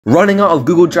Running out of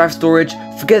Google Drive storage?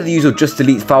 Forget the usual just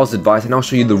delete files advice and I'll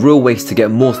show you the real ways to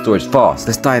get more storage fast.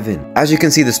 Let's dive in. As you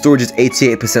can see, the storage is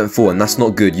 88% full and that's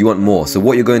not good, you want more. So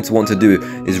what you're going to want to do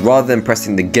is, rather than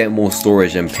pressing the get more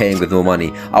storage and paying with more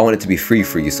money, I want it to be free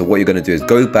for you. So what you're going to do is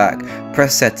go back,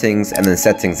 press settings and then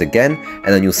settings again, and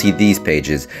then you'll see these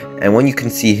pages. And when you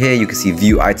can see here, you can see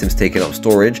view items taking up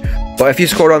storage. But if you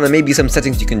scroll down, there may be some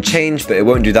settings you can change, but it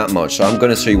won't do that much. So I'm going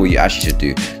to show you what you actually should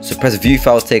do. So press view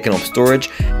files taking up storage.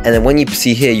 And then when you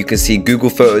see here, you can see Google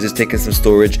Photos is taking some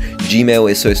storage, Gmail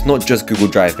is, so it's not just Google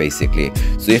Drive basically.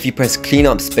 So if you press clean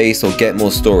up space or get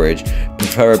more storage,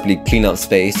 preferably clean up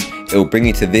space, it will bring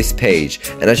you to this page.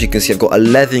 And as you can see, I've got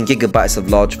 11 gigabytes of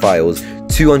large files,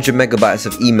 200 megabytes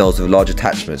of emails with large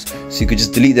attachments. So you could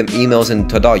just delete them emails and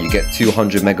ta-da, you get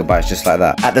 200 megabytes just like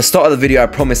that. At the start of the video, I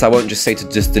promise I won't just say to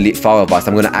just delete file advice.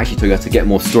 I'm going to actually tell you how to get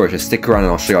more storage. So stick around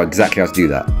and I'll show you exactly how to do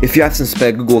that. If you have some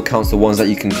spare Google accounts, the ones that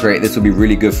you can create, this will be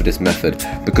really good for this method,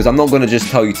 because I'm not going to just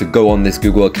tell you to go on this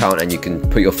Google account and you can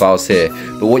put your files here.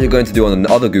 But what you're going to do on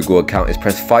another Google account is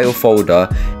press file folder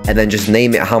and then just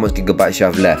name it how much gigabytes you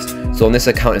have left. So on this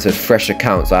account, it's a fresh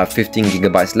account, so I have 15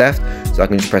 gigabytes left, so I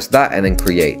can just press that and then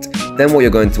create. Then what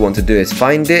you're going to want to do is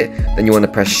find it, then you want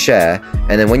to press share,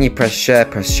 and then when you press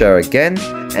share again,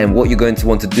 and what you're going to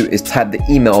want to do is type the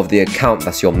email of the account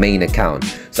that's your main account.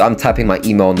 So I'm typing my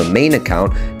email on the main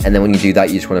account, and then when you do that,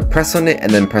 you just want to press on it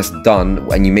and then press done,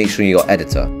 and you make sure you're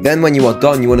editor. Then when you are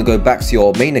done, you want to go back to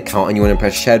your main account and you want to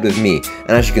press shared with me,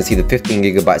 and as you can see, the 15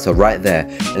 gigabytes are right there.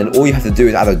 And then all you have to do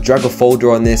is either drag a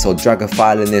folder on this or drag a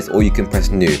file in this, or you can press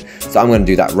new. So I'm going to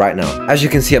do that right now. As you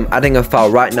can see, I'm adding a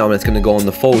file right now and it's going to go on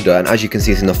the folder, and as you can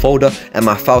see, it's in the folder, and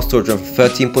my file storage went from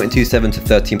 13.27 to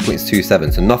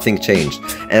 13.27, so nothing changed.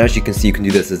 And as you can see, you can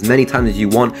do this as many times as you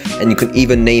want, and you can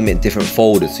even name it different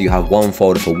folders. So you have one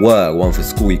folder for work, one for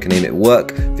school, you can name it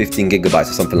work 15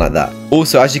 gigabytes or something like that.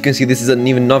 Also, as you can see, this is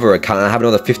even another account, and I have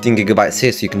another 15 gigabytes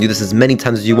here, so you can do this as many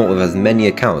times as you want with as many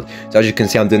accounts. So as you can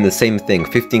see, I'm doing the same thing,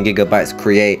 15 gigabytes,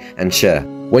 create and share.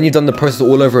 When you've done the process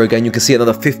all over again, you can see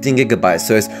another 15 gigabytes.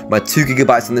 So it's my 2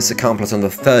 gigabytes on this account plus another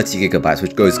 30 gigabytes,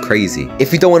 which goes crazy.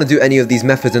 If you don't want to do any of these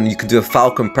methods, then you can do a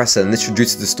file compressor, and this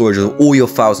reduces the storage of all your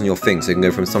files on your thing. So you can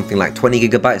go from something like 20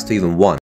 gigabytes to even 1.